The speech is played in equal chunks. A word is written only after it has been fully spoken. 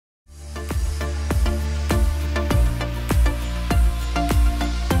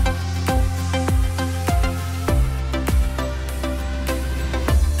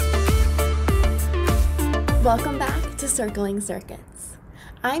circling circuits.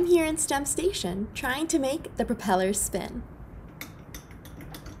 I'm here in STEM Station trying to make the propellers spin.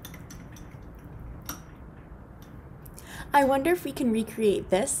 I wonder if we can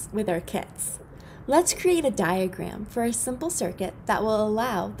recreate this with our kits. Let's create a diagram for a simple circuit that will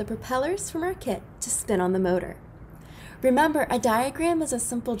allow the propellers from our kit to spin on the motor. Remember, a diagram is a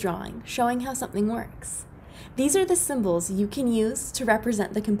simple drawing showing how something works. These are the symbols you can use to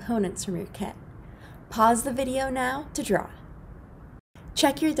represent the components from your kit. Pause the video now to draw.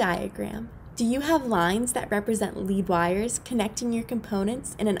 Check your diagram. Do you have lines that represent lead wires connecting your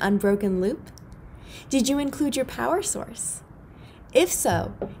components in an unbroken loop? Did you include your power source? If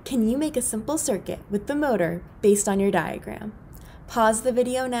so, can you make a simple circuit with the motor based on your diagram? Pause the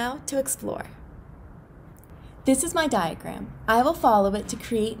video now to explore. This is my diagram. I will follow it to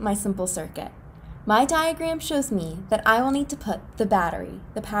create my simple circuit. My diagram shows me that I will need to put the battery,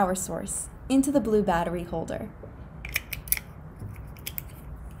 the power source, into the blue battery holder.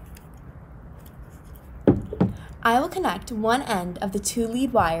 I will connect one end of the two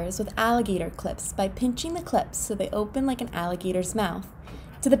lead wires with alligator clips by pinching the clips so they open like an alligator's mouth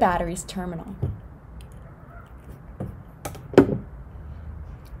to the battery's terminal.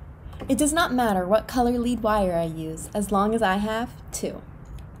 It does not matter what color lead wire I use as long as I have two.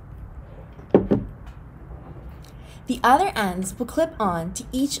 The other ends will clip on to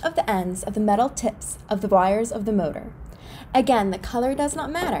each of the ends of the metal tips of the wires of the motor. Again, the color does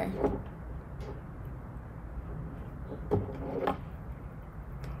not matter.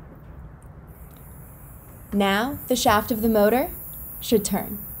 Now, the shaft of the motor should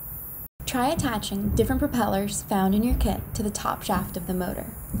turn. Try attaching different propellers found in your kit to the top shaft of the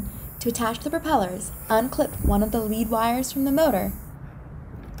motor. To attach the propellers, unclip one of the lead wires from the motor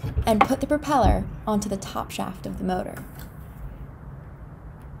and put the propeller onto the top shaft of the motor.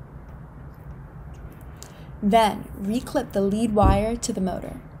 Then, reclip the lead wire to the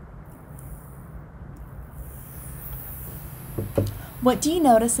motor. What do you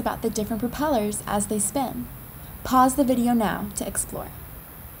notice about the different propellers as they spin? Pause the video now to explore.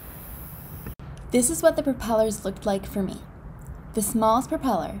 This is what the propellers looked like for me. The smallest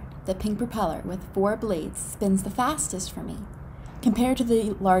propeller, the pink propeller with 4 blades, spins the fastest for me, compared to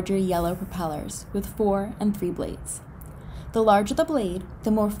the larger yellow propellers with 4 and 3 blades. The larger the blade, the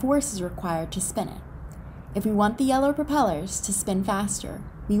more force is required to spin it. If we want the yellow propellers to spin faster,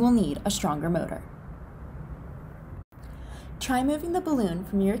 we will need a stronger motor. Try moving the balloon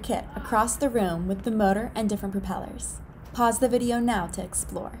from your kit across the room with the motor and different propellers. Pause the video now to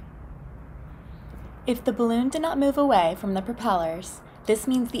explore. If the balloon did not move away from the propellers, this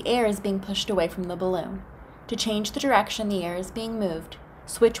means the air is being pushed away from the balloon. To change the direction the air is being moved,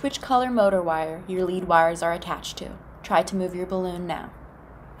 switch which color motor wire your lead wires are attached to. Try to move your balloon now.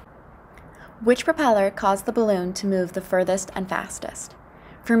 Which propeller caused the balloon to move the furthest and fastest?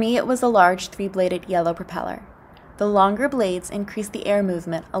 For me, it was the large 3-bladed yellow propeller. The longer blades increase the air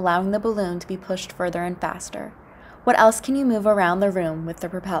movement, allowing the balloon to be pushed further and faster. What else can you move around the room with the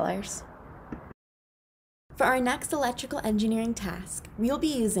propellers? For our next electrical engineering task, we will be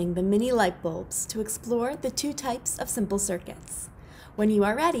using the mini light bulbs to explore the 2 types of simple circuits. When you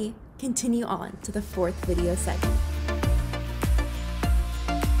are ready, continue on to the 4th video segment.